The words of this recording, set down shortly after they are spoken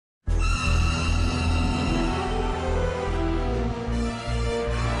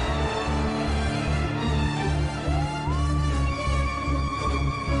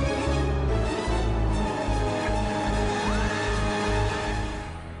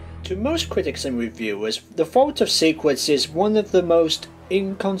To most critics and reviewers, The Vault of Secrets is one of the most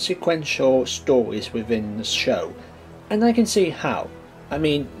inconsequential stories within the show, and I can see how. I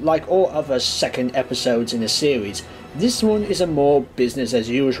mean, like all other second episodes in the series, this one is a more business as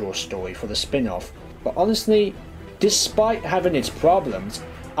usual story for the spin-off, but honestly, despite having its problems,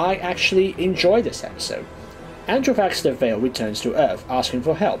 I actually enjoy this episode. Androvax the Veil returns to Earth asking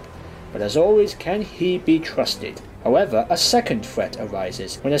for help, but as always, can he be trusted? However, a second threat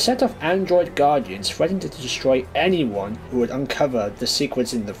arises when a set of android guardians threaten to destroy anyone who would uncover the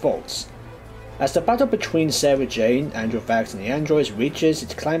secrets in the vaults. As the battle between Sarah Jane, Androvax and the androids reaches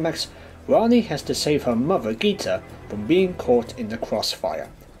its climax, Rani has to save her mother Geeta from being caught in the crossfire.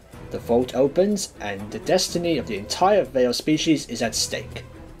 The vault opens and the destiny of the entire Veil species is at stake.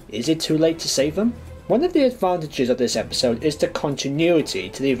 Is it too late to save them? One of the advantages of this episode is the continuity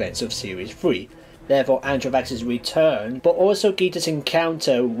to the events of Series 3. Therefore Androvax's return, but also Geeta's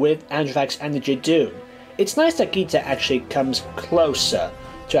encounter with Androvax and the Judoon. It's nice that Geeta actually comes closer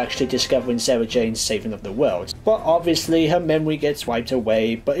to actually discovering Sarah Jane's saving of the world, but obviously her memory gets wiped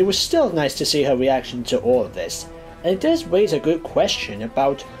away, but it was still nice to see her reaction to all of this. And it does raise a good question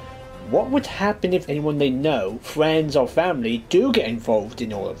about what would happen if anyone they know, friends or family, do get involved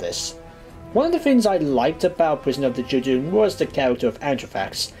in all of this. One of the things I liked about Prisoner of the Judoon was the character of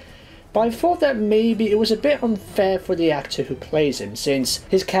Androvax, but I thought that maybe it was a bit unfair for the actor who plays him, since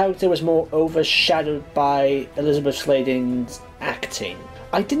his character was more overshadowed by Elizabeth Sladen's acting.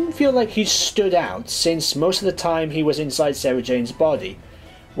 I didn't feel like he stood out, since most of the time he was inside Sarah Jane's body,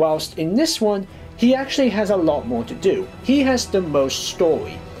 whilst in this one, he actually has a lot more to do. He has the most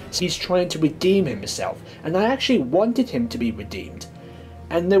story. He's trying to redeem himself, and I actually wanted him to be redeemed.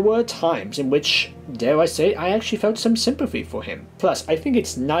 And there were times in which, dare I say, I actually felt some sympathy for him. Plus, I think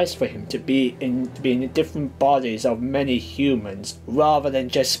it's nice for him to be in the different bodies of many humans, rather than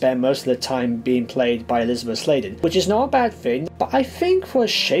just spend most of the time being played by Elizabeth Sladen, which is not a bad thing, but I think for a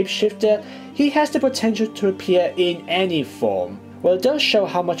shapeshifter, he has the potential to appear in any form. While it does show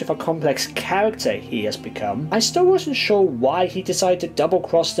how much of a complex character he has become, I still wasn't sure why he decided to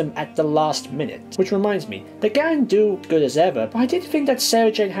double-cross them at the last minute. Which reminds me, the gang do good as ever, but I did think that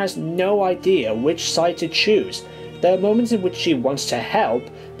Sarah Jane has no idea which side to choose. There are moments in which she wants to help,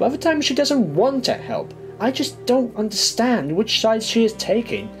 but other times she doesn't want to help. I just don't understand which side she is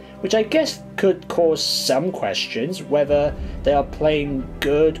taking, which I guess could cause some questions whether they are playing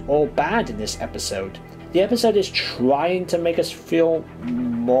good or bad in this episode. The episode is trying to make us feel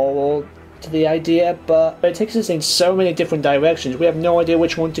moral to the idea, but it takes us in so many different directions we have no idea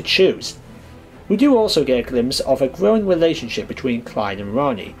which one to choose. We do also get a glimpse of a growing relationship between Clyde and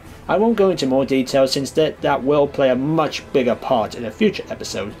Rani. I won't go into more detail since that will play a much bigger part in a future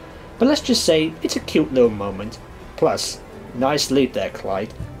episode, but let's just say it's a cute little moment. Plus, nice lead there,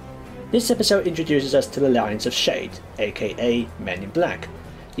 Clyde. This episode introduces us to the Alliance of Shade, aka Men in Black.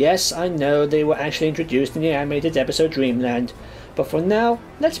 Yes, I know they were actually introduced in the animated episode Dreamland, but for now,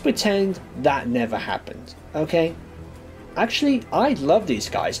 let's pretend that never happened, okay? Actually, I love these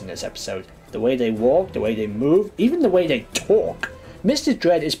guys in this episode. The way they walk, the way they move, even the way they talk. Mr.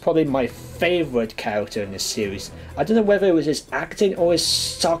 Dread is probably my favourite character in this series. I don't know whether it was his acting or his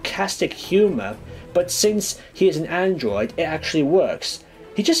sarcastic humour, but since he is an android, it actually works.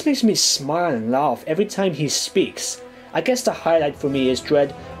 He just makes me smile and laugh every time he speaks. I guess the highlight for me is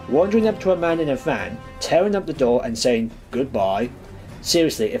Dread wandering up to a man in a van, tearing up the door and saying goodbye.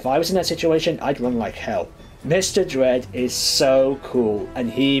 Seriously, if I was in that situation, I'd run like hell. Mr. Dread is so cool,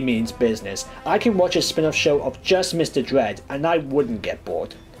 and he means business. I can watch a spin-off show of just Mr. Dread and I wouldn't get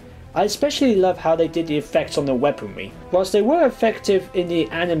bored. I especially love how they did the effects on the weaponry. Whilst they were effective in the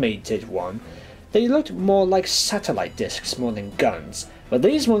animated one, they looked more like satellite discs more than guns, but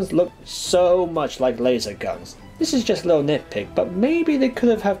these ones look so much like laser guns. This is just a little nitpick, but maybe they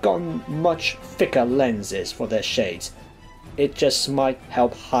could have gotten much thicker lenses for their shades. It just might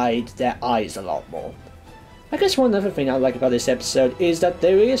help hide their eyes a lot more. I guess one other thing I like about this episode is that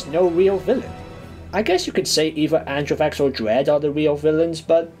there is no real villain. I guess you could say either Androvax or Dread are the real villains,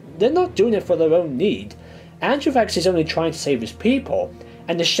 but they're not doing it for their own need. Androvax is only trying to save his people,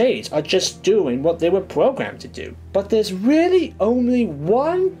 and the Shades are just doing what they were programmed to do. But there's really only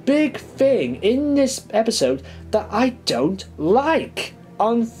one big thing in this episode that I don't like.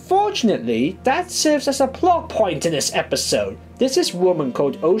 Unfortunately, that serves as a plot point in this episode. There's this woman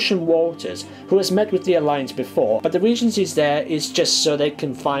called Ocean Walters who has met with the Alliance before, but the reason she's there is just so they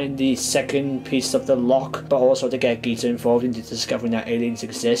can find the second piece of the lock, but also to get Geeta involved into discovering that aliens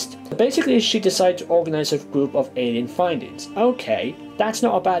exist. Basically, she decided to organize a group of alien findings. Okay, that's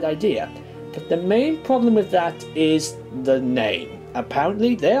not a bad idea, but the main problem with that is the name.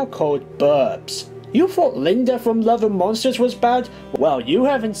 Apparently they are called burbs. You thought Linda from Love and Monsters was bad? Well, you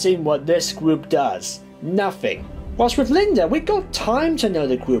haven't seen what this group does. Nothing. Whilst with Linda, we got time to know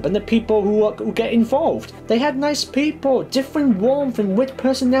the group and the people who get involved. They had nice people, different warmth and wit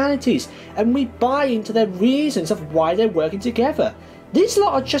personalities, and we buy into their reasons of why they're working together. These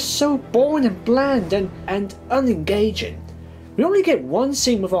lot are just so boring and bland and unengaging. We only get one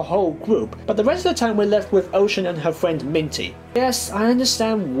scene with a whole group, but the rest of the time we're left with Ocean and her friend Minty. Yes, I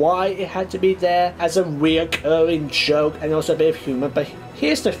understand why it had to be there as a reoccurring joke and also a bit of humour, but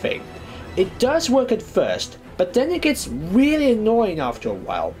here's the thing. It does work at first, but then it gets really annoying after a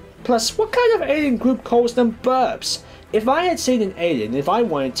while. Plus, what kind of alien group calls them burbs? If I had seen an alien, if I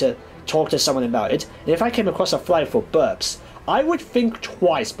wanted to talk to someone about it, and if I came across a flyer for burbs, I would think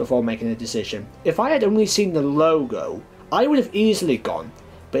twice before making a decision. If I had only seen the logo, I would have easily gone,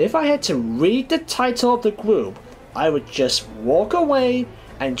 but if I had to read the title of the group, I would just walk away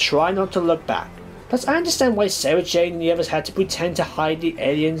and try not to look back. Plus, I understand why Sarah Jane and the others had to pretend to hide the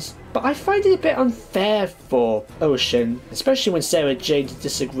aliens, but I find it a bit unfair for Ocean, especially when Sarah Jane did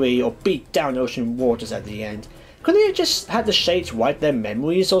disagree or beat down Ocean Waters at the end. Couldn't they have just had the Shades wipe their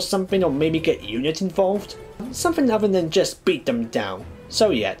memories or something, or maybe get Unit involved? Something other than just beat them down. So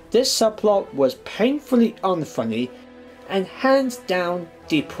yeah, this subplot was painfully unfunny and hands down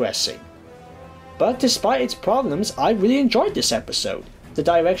depressing. But despite its problems, I really enjoyed this episode. The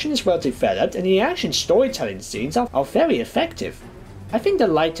direction is well developed and the action storytelling scenes are very effective. I think the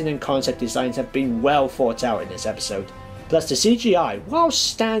lighting and concept designs have been well thought out in this episode. Plus the CGI, while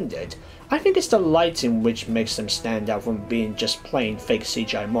standard, I think it's the lighting which makes them stand out from being just plain fake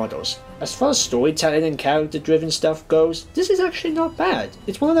CGI models. As far as storytelling and character driven stuff goes, this is actually not bad.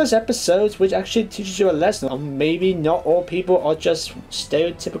 It's one of those episodes which actually teaches you a lesson on maybe not all people are just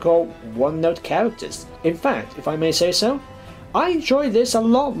stereotypical one-note characters. In fact, if I may say so, I enjoy this a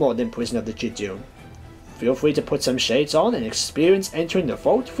lot more than Prison of the Judoon. Feel free to put some shades on and experience entering the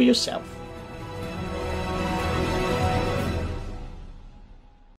vault for yourself.